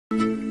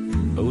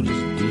Otis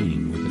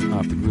Dean with an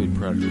off-the-grid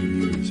product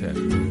review this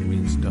afternoon. We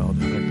installed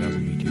a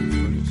 100,000 BTU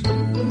furnace.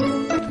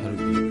 I thought it would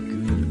be a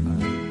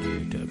good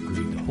idea to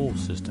upgrade the whole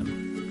system.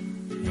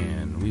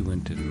 And we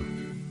went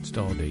and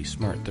installed a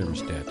smart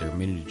thermostat. There are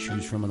many to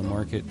choose from on the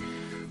market.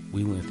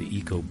 We went with the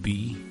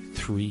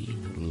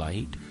Ecobee3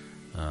 Lite.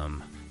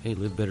 Hey,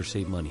 live better,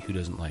 save money. Who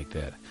doesn't like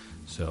that?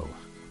 So,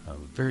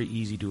 very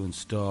easy to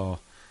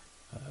install.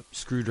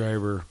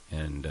 Screwdriver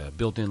and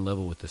built-in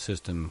level with the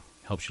system.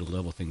 Helps you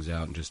level things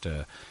out and just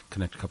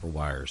connect a couple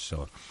wires.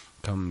 So it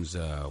comes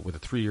with a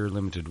 3-year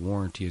limited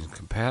warranty and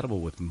compatible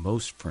with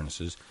most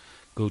furnaces.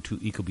 Go to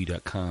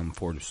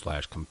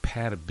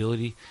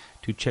ecobee.com/compatibility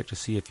to check to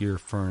see if your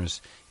furnace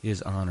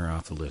is on or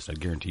off the list. I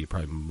guarantee you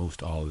probably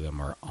most all of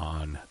them are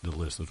on the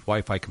list. It's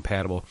Wi-Fi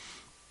compatible.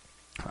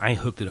 I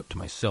hooked it up to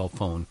my cell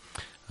phone.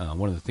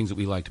 One of the things that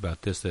we liked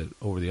about this that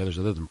over the others,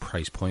 other than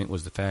price point,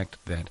 was the fact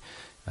that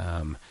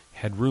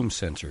had room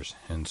sensors,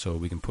 and so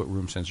we can put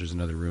room sensors in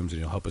other rooms,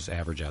 and it'll help us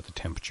average out the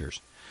temperatures.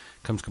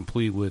 Comes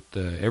complete with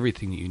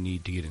everything that you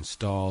need to get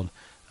installed.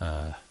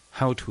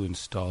 How to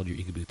install your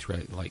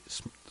Ecobee3 Lite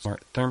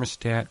smart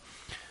thermostat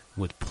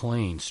with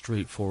plain,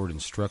 straightforward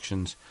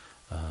instructions.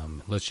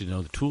 Lets you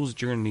know the tools that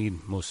you're going to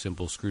need. Most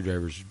simple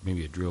screwdrivers,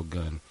 maybe a drill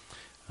gun,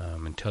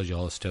 and tells you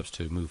all the steps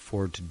to move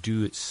forward to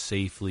do it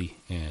safely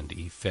and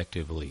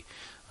effectively.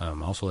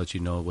 Also lets you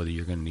know whether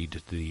you're going to need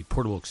the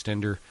portable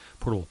power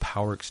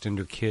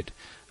extender kit.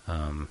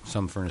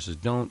 Some furnaces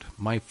don't.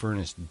 My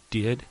furnace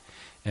did,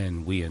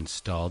 and we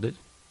installed it.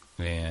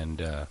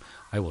 And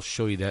I will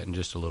show you that in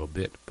just a little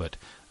bit. But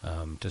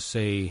to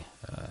say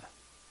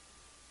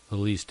the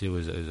least, it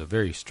was a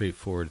very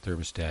straightforward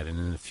thermostat. And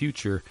in the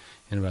future,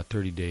 in about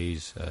 30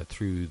 days,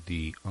 through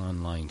the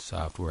online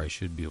software, I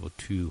should be able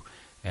to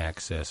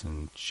access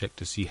and check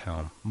to see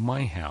how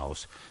my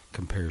house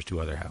compares to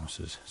other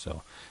houses. So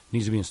it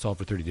needs to be installed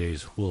for 30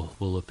 days. We'll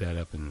look that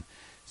up and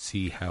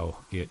see how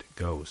it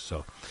goes.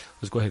 So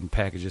let's go ahead and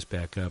package this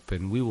back up,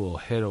 and we will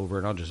head over,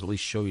 and I'll just at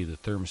least show you the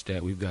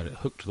thermostat. We've got it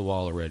hooked to the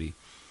wall already,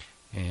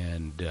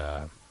 and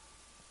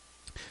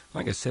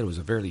like I said, it was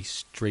a fairly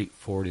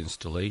straightforward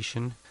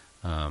installation.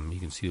 You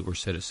can see that we're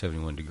set at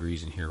 71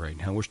 degrees in here right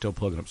now. We're still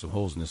plugging up some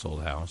holes in this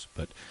old house,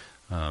 but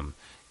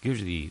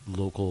gives you the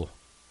local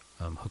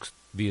hooks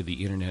via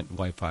the internet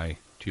Wi-Fi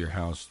to your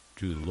house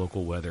to the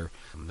local weather.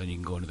 Then you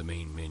can go into the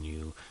main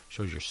menu.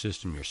 Shows your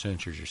system, your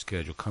sensors, your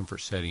schedule, comfort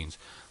settings,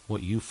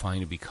 what you find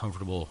to be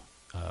comfortable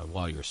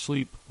while you're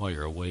asleep, while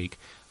you're awake.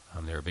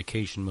 There are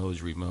vacation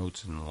modes,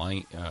 remotes, and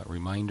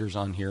reminders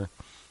on here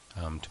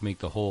to make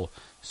the whole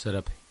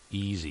setup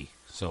easy.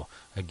 So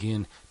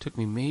again, it took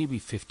me maybe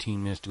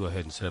 15 minutes to go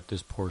ahead and set up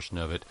this portion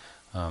of it.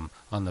 On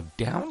the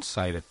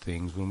downside of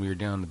things, when we were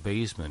down in the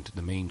basement,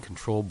 the main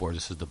control board,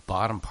 this is the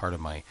bottom part of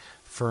my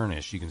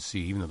furnace. You can see,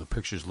 even though the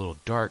picture's a little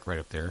dark right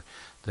up there,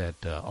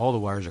 that all the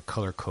wires are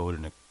color-coded,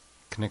 and it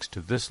connects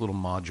to this little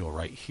module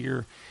right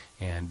here,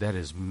 and that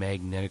is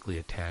magnetically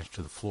attached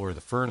to the floor of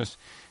the furnace.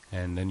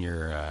 And then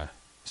your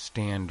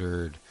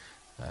standard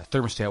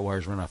thermostat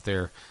wires run off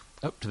there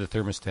up to the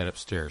thermostat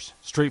upstairs.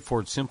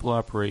 Straightforward, simple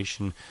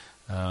operation.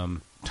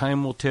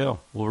 Time will tell.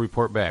 We'll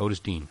report back. Otis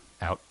Dean,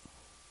 out.